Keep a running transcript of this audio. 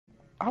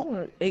I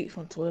want 8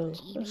 from 12.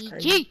 That's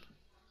crazy. GBG.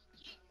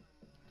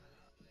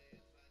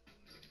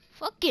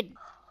 Fucking.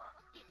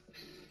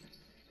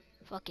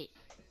 Fuck it.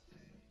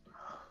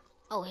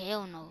 Oh,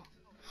 hell no.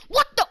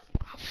 What the?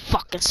 I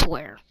fucking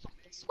swear.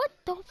 What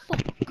the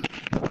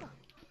fuck?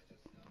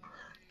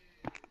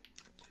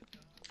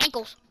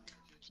 Ankles.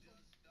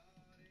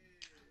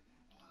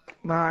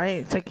 Nah, I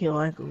ain't taking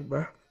your ankle,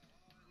 bro.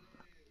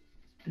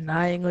 Nah,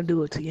 I ain't gonna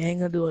do it to you. I ain't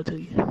gonna do it to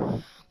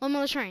you.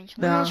 Limitless range.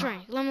 Limitless Nah.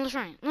 range. Limitless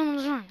range.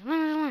 Limitless range.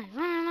 Limitless range.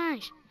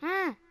 Limitless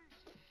range.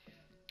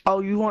 Oh,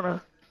 you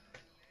wanna?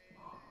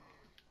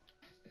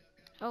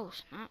 Oh,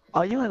 snap.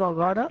 Oh, you ain't gonna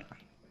guard up?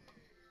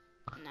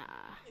 Nah.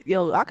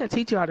 Yo, I can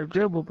teach you how to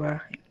dribble, bro.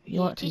 You Yeah,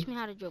 want teach to? me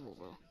how to dribble,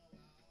 bro.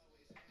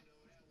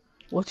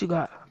 What you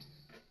got?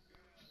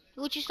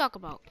 What you talk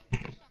about?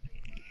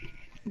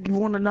 You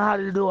wanna know how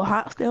to do a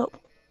hop step?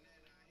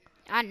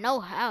 I know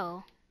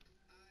how.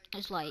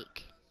 It's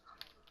like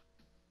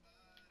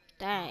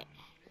that.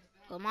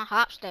 But my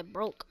hop step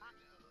broke.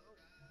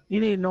 You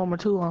need number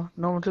 2, huh?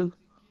 Number 2.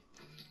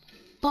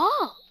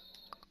 Fuck.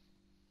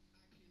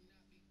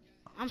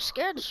 I'm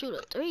scared to shoot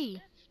a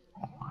 3.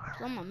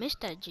 So I'm gonna miss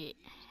that jit.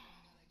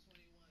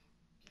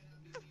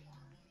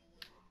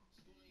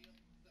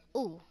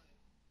 Ooh.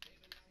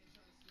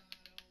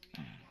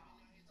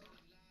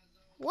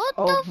 What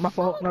Oh, the my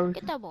fault. fuck? No.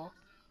 Get that ball.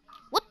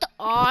 What the?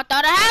 Oh, I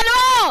thought I had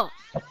it all.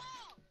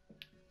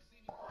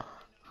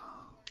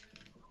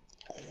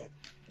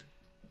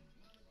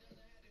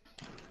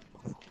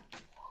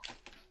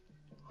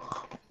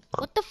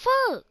 What the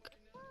fuck?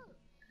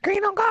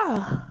 Green on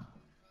God.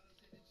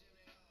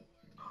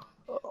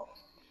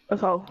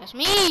 That's all. That's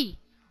me.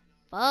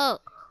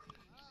 Fuck.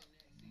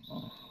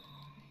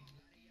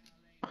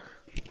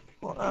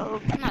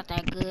 I'm not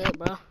that good,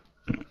 bro.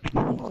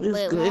 It's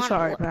But good. It's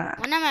alright, man.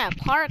 when I'm at a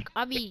park,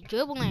 I be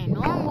dribbling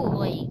normal.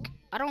 Like,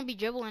 I don't be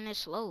dribbling this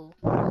slow.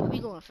 I be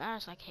going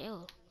fast like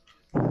hell.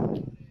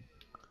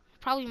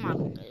 Probably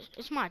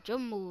it's my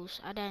dribble moves.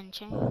 I didn't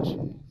change.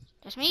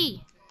 That's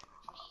me.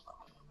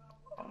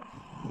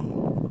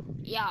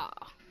 Yeah.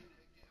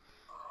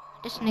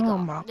 Oh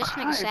my This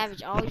nigga God.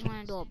 Savage always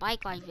wanna do a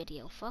bike life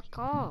video. Fuck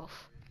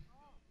off.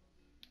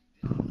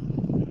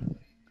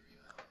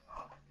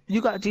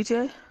 You got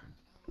GTA?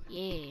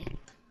 Yeah.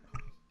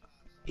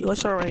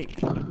 What's your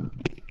rate?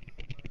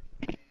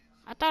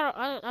 I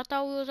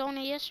thought we was on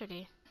it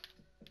yesterday.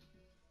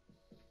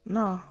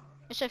 No.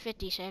 It's a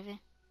 57.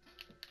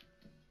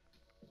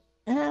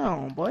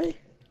 Damn, boy.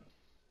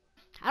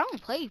 I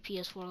don't play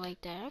PS4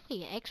 like that. I play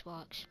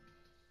Xbox.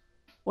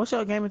 What's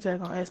your gaming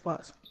tag on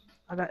Xbox?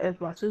 I got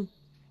Xbox too.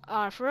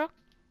 For real? I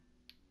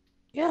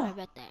Yeah.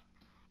 bet that.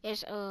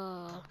 It's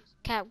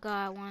Cap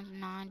God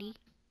 190.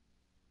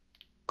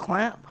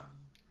 Clamp?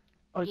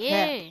 Or cap?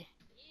 Yeah.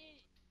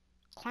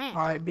 Clamp.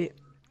 Alright, bit.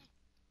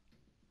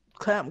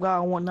 Clamp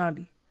got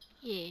 190.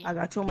 Yeah. I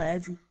got you. I'm gonna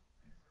add you.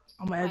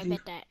 I'm gonna add Alright, you.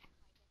 bet that.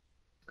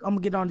 I'm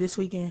gonna get on this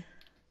weekend.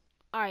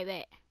 Alright,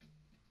 bet.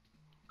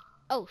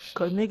 Oh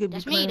Cause shit. niggas be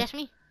That's me, playing. that's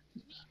me.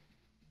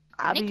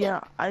 I be Nigga.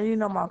 out. I didn't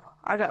know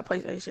I got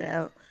PlayStation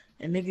out,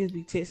 and niggas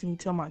be texting me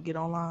telling me I get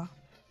online.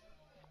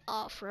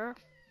 For real?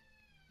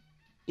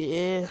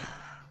 Yeah.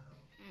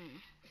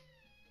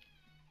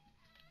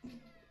 Mm.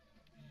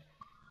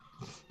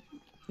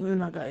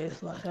 Then I got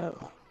Xbox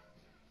out.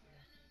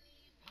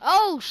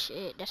 Oh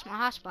shit. That's my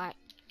hotspot.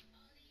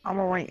 I'm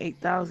gonna rank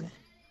 8,000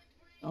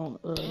 on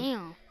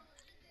Damn.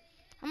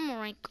 I'm gonna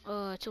rank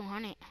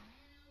 200.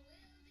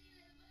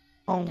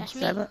 on That's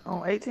me. 7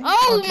 on 18 on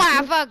Oh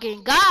my GTA.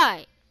 fucking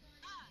god.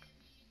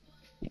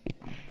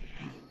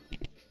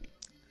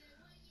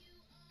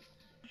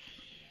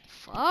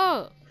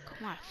 Fuck.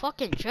 My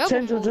fucking dribble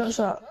Change your jump moves.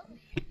 shot.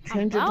 I'm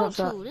Change your jump about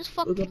shot. to. This We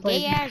can fucking play.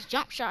 gay ass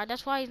jump shot.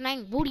 That's why his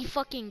name Booty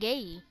fucking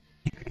gay.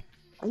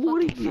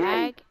 What Fucking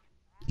yeah. fag.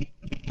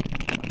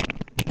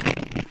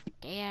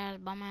 Gay ass,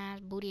 bum ass,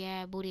 booty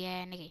ass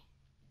nigga.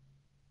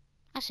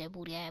 I said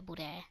booty ass.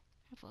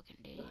 I'm fucking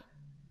dead.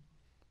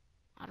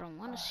 I don't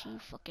wanna see you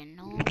fucking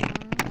no more.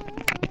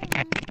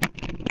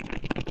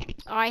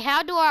 Alright,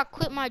 how do I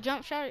quit my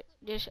jump shot?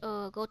 Just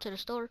go to the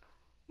store.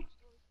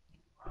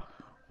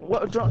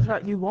 What jump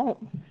shot you want?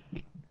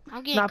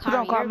 I'm getting Nah, put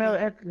on Kyrie Carmelo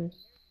Irving. Anthony.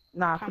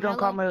 Nah, put on Carmelo?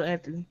 Carmelo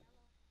Anthony.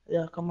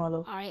 Yeah, Carmelo.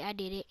 Alright, I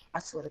did it. I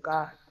swear to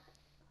God.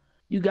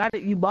 You got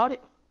it? You bought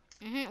it?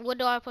 What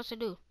do I supposed to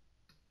do?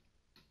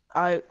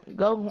 Alright,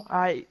 go.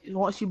 Alright,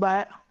 once you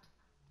buy it,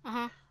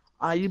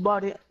 Uh-huh. you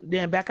bought it,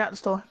 then back out the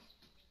store.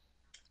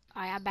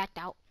 Alright, I backed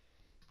out.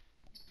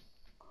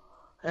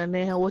 And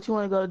then what you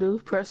want to go do,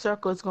 press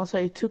circle, it's going to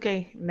say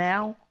 2K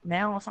now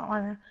or something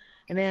like that.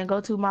 And then go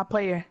to my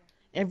player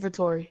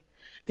inventory.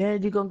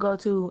 Then you're going to go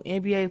to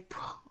NBA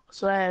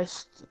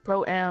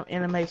 /Pro Am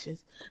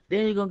animations.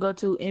 Then you're going to go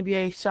to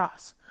NBA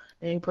shots.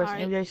 Then you press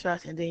Alright. NBA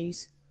shots and then you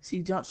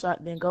see jump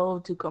shot. Then go over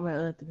to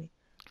Carmelo Anthony.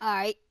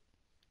 Alright.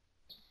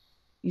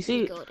 You Let me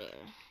see it? go there.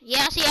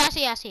 Yeah, I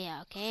see it.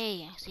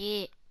 Okay, I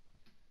see it.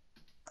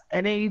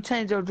 And then you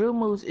change your drill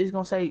moves. It's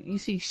going to say, you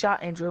see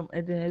shot and drill.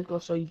 And then it's going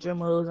to show you drill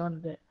moves under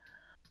that.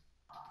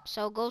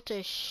 So go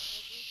to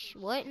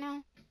what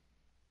now?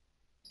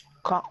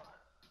 Call.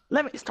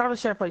 Let me start a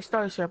share play.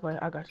 Start a share play.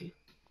 I got you.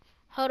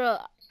 Hold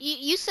up.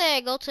 You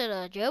said go to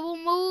the dribble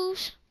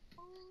moves?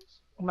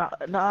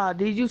 Nah,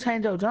 did you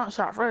change your jump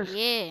shot first?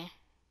 Yeah.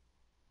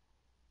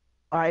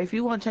 Alright, if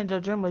you want to change your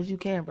dribbles, you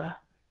can, bro.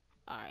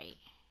 Alright.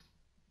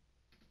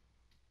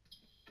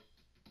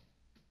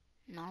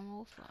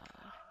 Normal 5.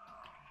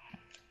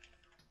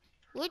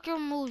 What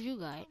dribble moves you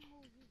got?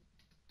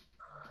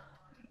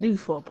 These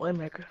for a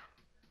playmaker.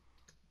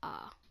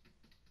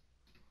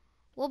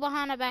 What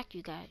behind the back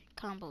you got?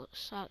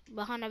 Combos.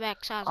 Behind the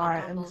back size of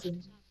Alright, let me combos.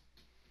 see.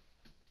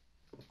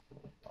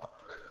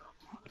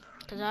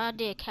 Cause I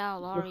did Kyle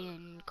Lowry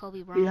and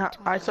Kobe Bryant.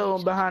 I saw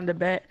him behind the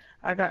back.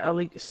 I got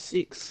Elite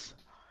 6.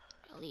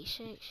 Elite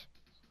 6?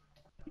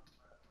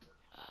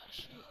 Oh,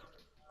 shit.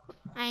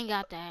 I ain't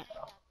got that.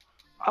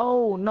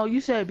 Oh, no,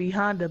 you said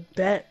behind the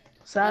back.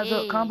 Size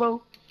up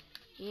combo?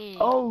 Yeah.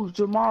 Oh,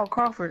 Jamal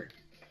Crawford.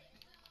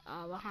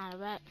 Behind the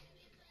back.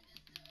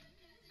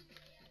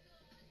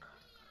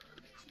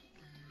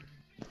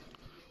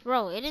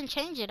 Bro, it didn't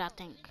change it, I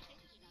think.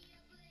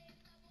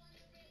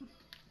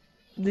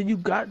 Did you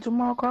got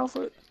Jamal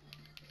Crawford?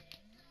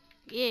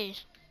 Yeah.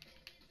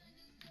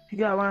 You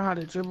gotta learn how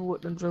to dribble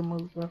with them dribble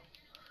moves, bro.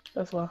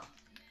 That's why.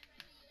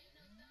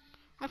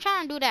 I'm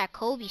trying to do that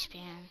Kobe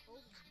spam.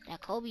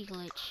 That Kobe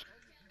glitch.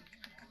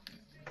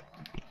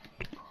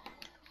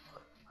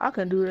 I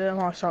can do that in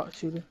my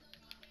sharpshooter.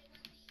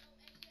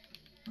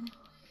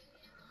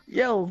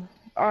 Yo,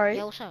 alright.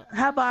 Yo, what's up?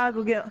 How about I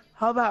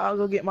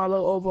go get my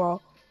low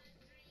overall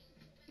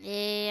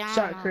Yeah, I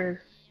shot don't know.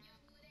 credit?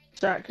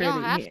 Shot credit. You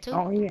don't have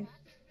to.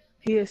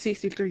 He is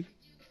 63.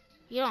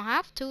 You don't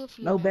have to if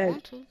you No don't bad.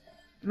 want to.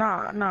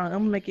 Nah, I'm gonna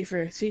make it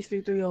fair.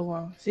 63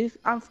 overall. See,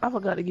 I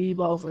forgot to give you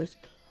ball first.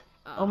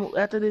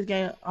 After this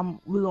game,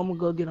 we're gonna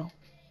go get him.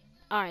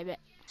 Alright, bet.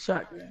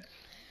 Shot credit.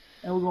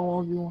 And we're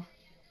gonna 1v1.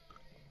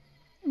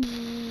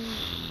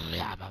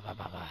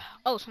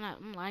 Oh, snap.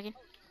 I'm lagging.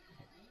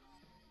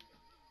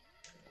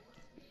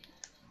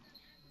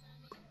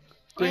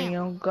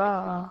 Damn,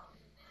 God.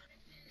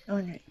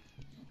 Okay.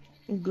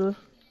 I'm good.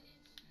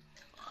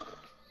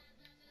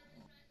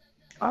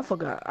 I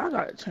forgot. I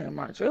gotta change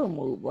my drill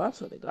move, but I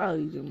swear to God,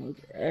 these drill moves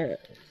are ass.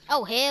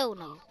 Oh, hell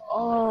no.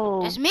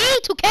 Oh. That's me,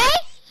 2K?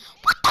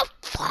 What the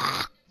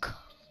fuck?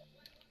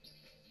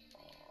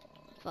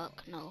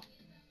 Fuck, no.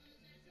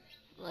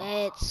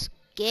 Let's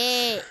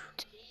get.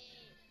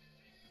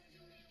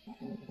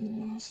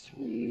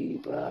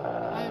 Sweet,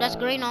 That's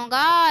green on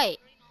guy.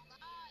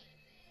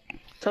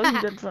 Told you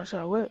that jump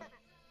shot what?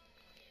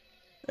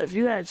 If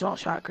you had jump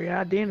shot,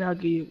 I'll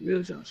give you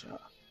real jump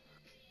shot.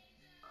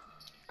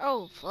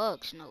 Oh,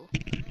 fucks no.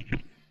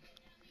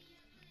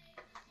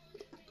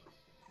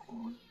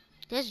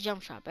 This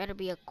jump shot better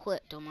be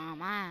equipped on my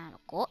mind,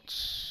 of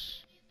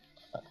course.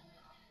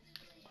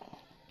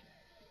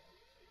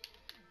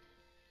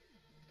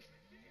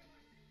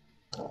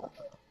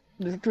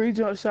 The 3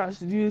 jump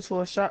shots used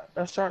for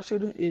a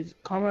sharpshooter is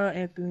Carmelo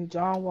Anthony,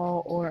 John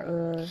Wall,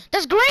 or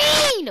That's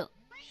green!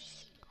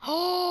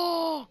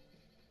 Oh!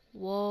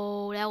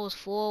 Whoa, that was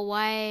 4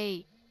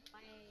 white.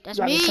 That's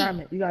me. You gotta time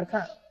it.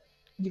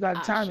 You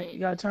gotta time it. You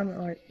gotta time it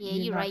right. Yeah,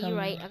 you're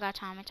right. I got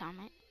time it.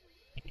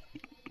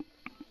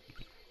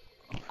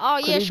 Oh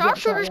yeah,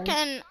 sharpshooters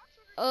can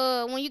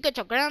when you get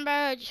your grand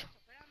badge,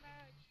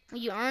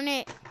 when you earn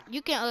it,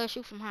 you can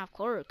shoot from half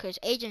court, cause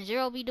Agent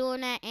Zero be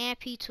doing that and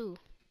P2.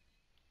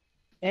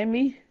 And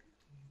me?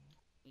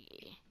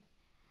 Yeah.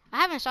 I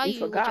haven't saw you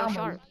with your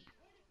sharp.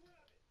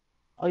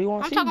 Oh, you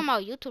want to see? I'm talking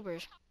about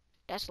YouTubers.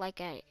 That's like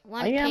at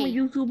 1K. I am a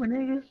YouTuber,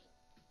 nigga.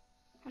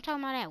 I'm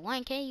talking about that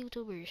 1K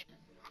YouTubers.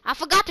 I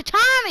forgot to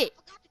time it.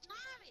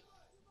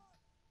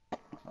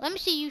 Let me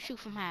see you shoot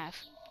from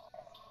half.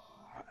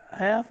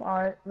 Half?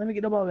 Alright. Let me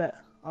get the ball back.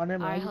 Oh, never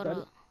mind. Alright, hold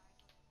up.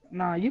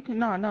 Nah, you can.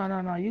 Nah.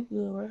 You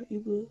good, right? You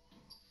good.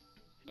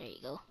 There you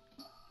go.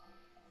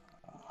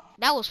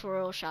 That was for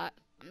a real shot.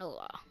 No,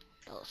 I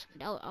was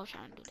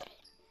trying to do that.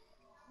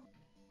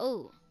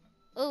 Oh.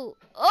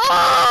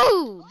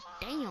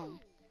 Damn.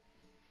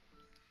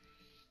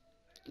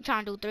 You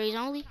trying to do 3s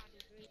only?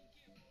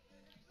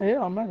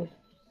 Yeah, I'm ready.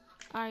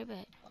 Alright,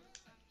 bet.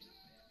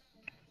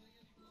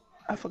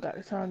 I forgot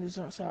to time this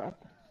jump shot.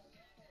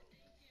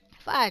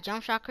 If I had a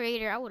jump shot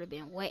creator, I would have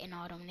been wetting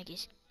all them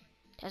niggas.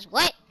 That's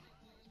wet.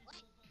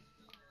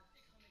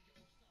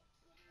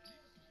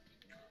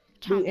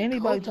 Do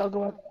anybody talk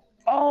about?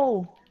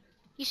 Oh.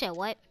 You said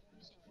what?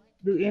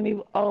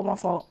 Oh, my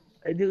fault.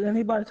 Do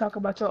anybody talk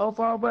about your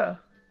overall, bro?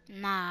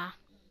 Nah.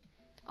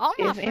 All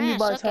my friends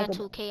suck at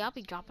 2K. I'll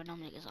be dropping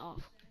them niggas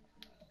off.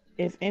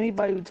 If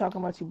anybody be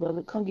talking about you,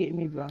 brother, come get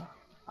me, bro.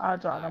 I'll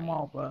drop them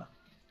off, bro.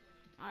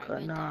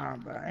 But nah,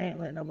 bro. I ain't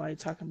letting nobody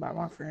talking about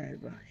my friends,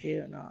 bro.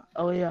 Hell nah.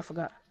 Oh, yeah, I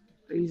forgot.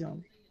 3s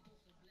only.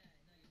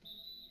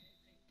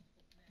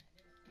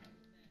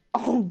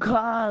 Oh,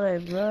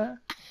 God, bro.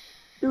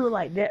 You look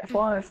like that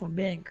far from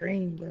being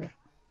green, bro.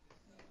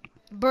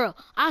 Bro,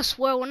 I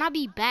swear, when I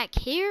be back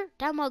here,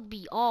 that mug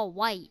be all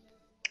white.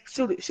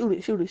 Shoot it.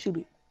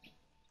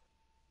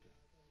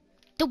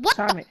 The what?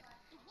 Time it.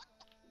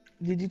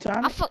 Did you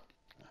time it?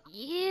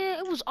 Yeah,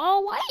 it was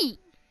all white.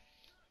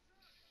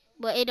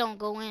 But it don't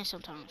go in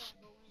sometimes.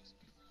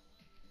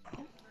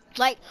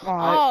 Like,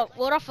 Alright. oh,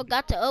 what I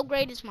forgot to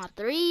upgrade is my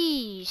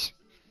threes.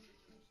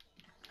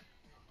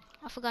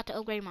 I forgot to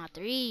upgrade my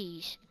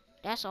threes.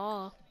 That's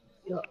all.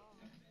 Yeah.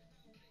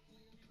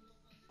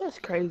 That's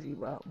crazy,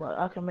 bro. But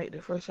I can make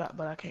the first shot,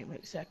 but I can't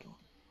make the second one.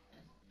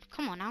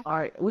 Come on now.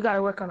 Alright, we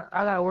gotta work on.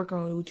 I gotta work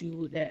on with you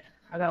with that.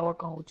 I gotta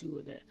work on with you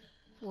with that.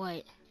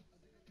 What?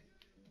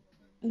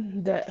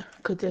 That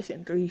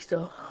contestant three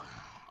stuff.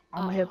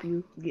 I'm gonna Oh, help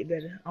you get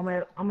better. I'm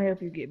gonna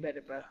help you get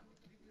better, bro.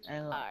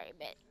 And alright,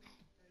 bet.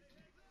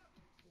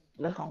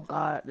 that's on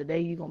God. The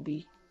day you gonna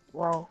be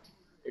raw.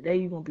 The day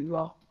you gonna be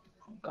raw.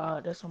 On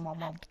God, that's on my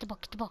mama. Get the ball,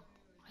 get the ball.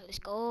 Alright, let's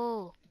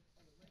go.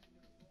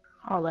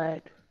 All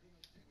that.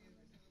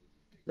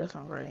 That's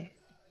on Ray.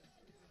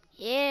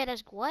 Yeah,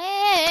 that's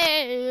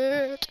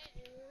great.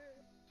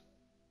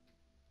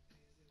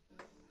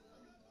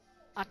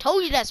 I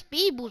told you that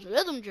speed boost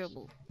rhythm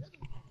dribble.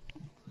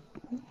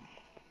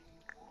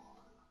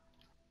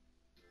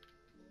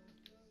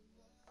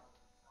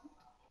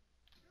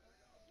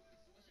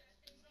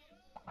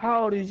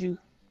 How old is you?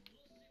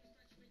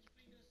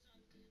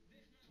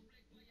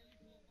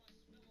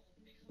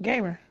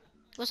 Gamer.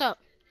 What's up?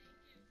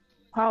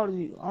 How old are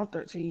you? I'm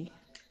 13.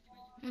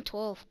 I'm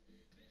 12.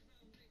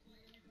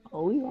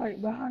 Oh, we right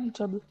behind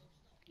each other.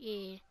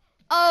 Yeah.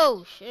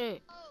 Oh,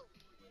 shit.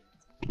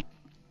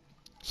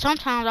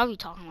 Sometimes I'll be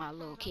talking like a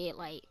little kid,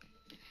 like,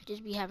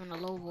 just be having a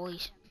low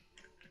voice.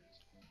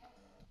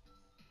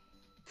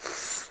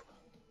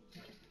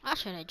 I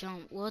should have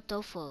jumped. What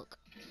the fuck?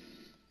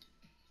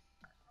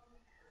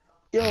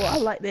 Yo, I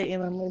like that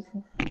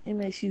animation. It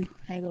makes you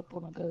hang up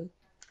on a girl.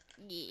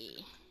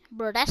 Yeah.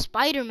 Bro, that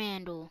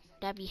Spider-Man, though.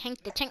 That be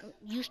Hank the Tank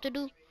used to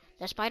do.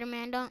 That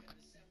Spider-Man dunk.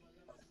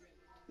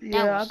 That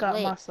Yeah, I was got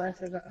lit. my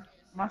slasher.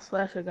 My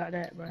slasher got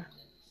that, bro.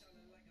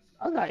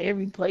 I got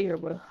every player,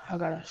 bro. I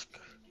got a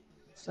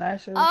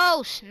slasher.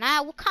 Oh,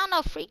 snap. What kind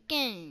of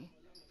freaking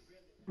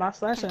My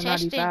slasher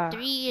contestant 95.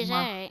 3 is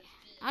that?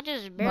 I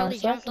just My barely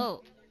jumped slasher.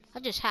 up. I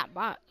just hopped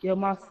by. Yo,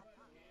 my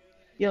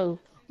Yo,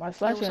 what's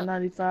slasher up?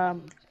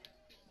 95.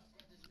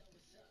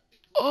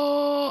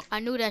 Oh, I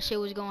knew that shit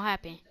was gonna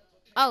happen.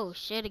 Oh,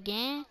 shit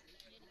again?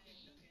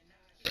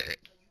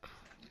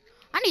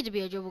 I need to be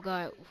a dribble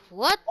guard.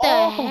 What the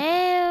Oh,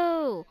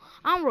 hell?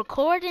 I'm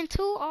recording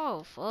too?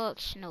 Oh, fuck,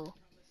 no.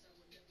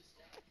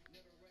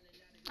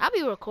 I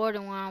be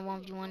recording when I'm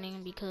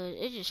 1v1ing because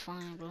it's just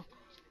fun, bro.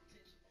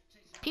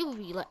 People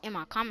be like in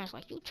my comments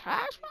like, you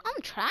trash, bro?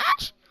 I'm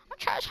trash? I'm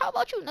trash. How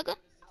about you, nigga?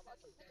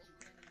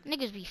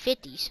 Niggas be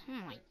 50s.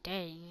 I'm like,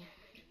 dang.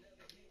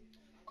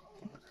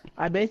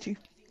 I bet you.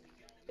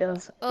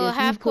 If you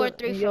Half court put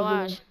 3 in for your video,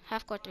 Lodge.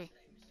 Half court 3.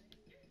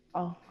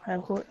 oh,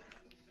 half court.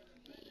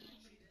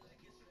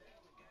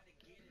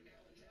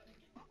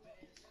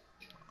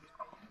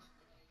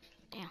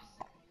 Damn.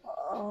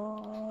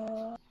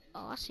 Uh,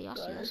 Oh, I see, I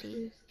see, I see.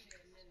 glasses.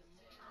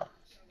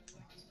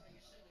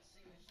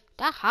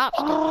 That hop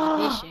step is Ah,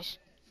 vicious.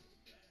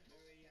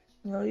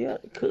 no, yeah,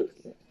 cook.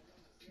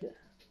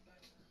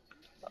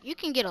 You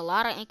can get a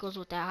lot of ankles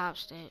with that hop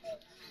step.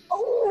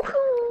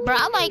 Oh, Bro,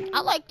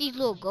 I like these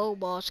little gold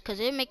balls because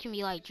it making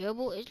me like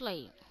dribble. It's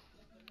like,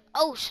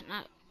 oh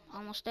snap!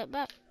 Almost step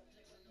back.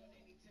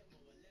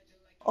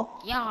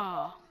 oh.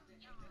 Yeah.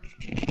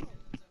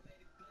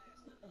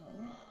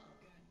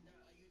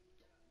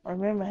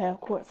 Remember,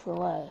 half court for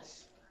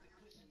last.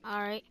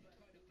 All right.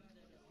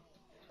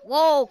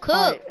 Whoa, Alright,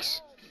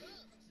 Cooks.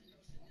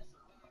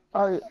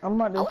 alright, I'm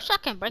about I to wish I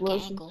can break an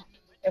listen. ankle.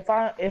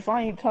 If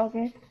I ain't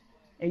talking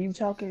and you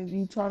talking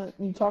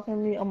to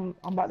me, I'm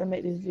about to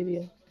make this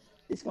video.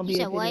 It's gonna You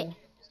be a said what? video.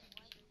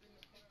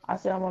 I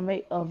said I'm gonna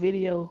make a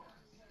video.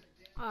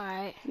 All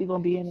right. You're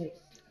gonna be in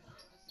it.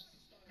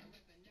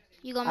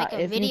 You gonna make a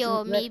If you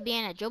video of let, me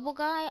being a dribble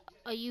guy?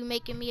 Are you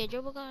making me a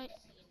dribble guy?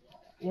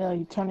 yeah,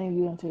 you turning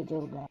you into a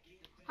dribble guy.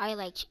 I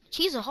like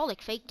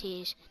cheeseaholic fake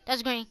tears.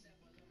 That's green.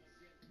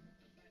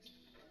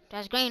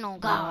 That's green on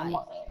God.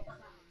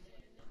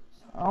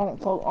 I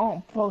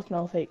don't post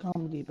no fake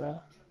comedy, bro.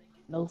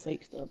 No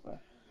fake stuff, bro.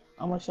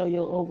 I'm gonna show you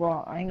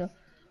overall. I ain't gonna.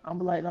 I'm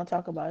be like, don't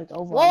talk about it. The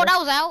overall. Whoa, that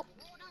was out.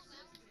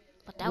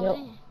 But that was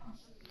Yep. in.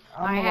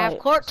 I'm I have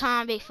like, court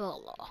time, big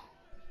fella.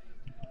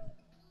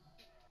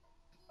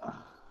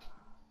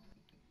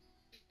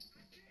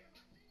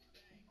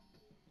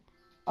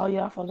 oh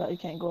yeah, I forgot you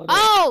can't go there.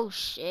 Oh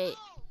shit!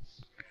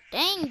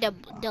 Dang,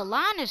 the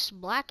line is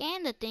black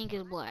and the thing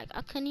is black.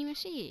 I couldn't even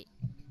see it.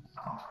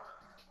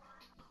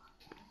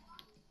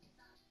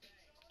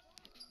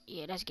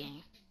 Yeah, that's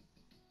game.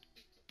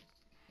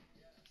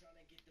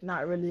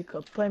 Not really,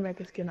 cause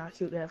playmakers cannot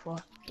shoot that far.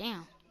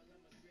 Damn.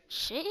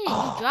 Shit, you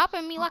Oh,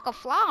 dropping me like a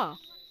fly.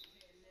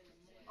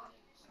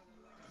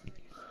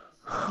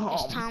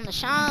 It's um, time to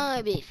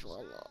shine, big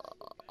fella.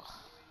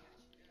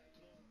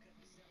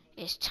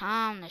 It's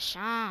time to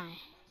shine.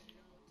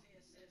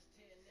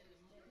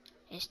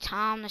 It's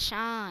time to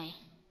shine.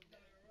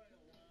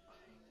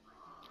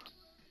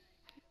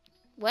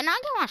 When I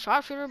get my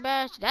sharpshooter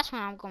badge, that's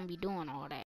when I'm gonna be doing all that.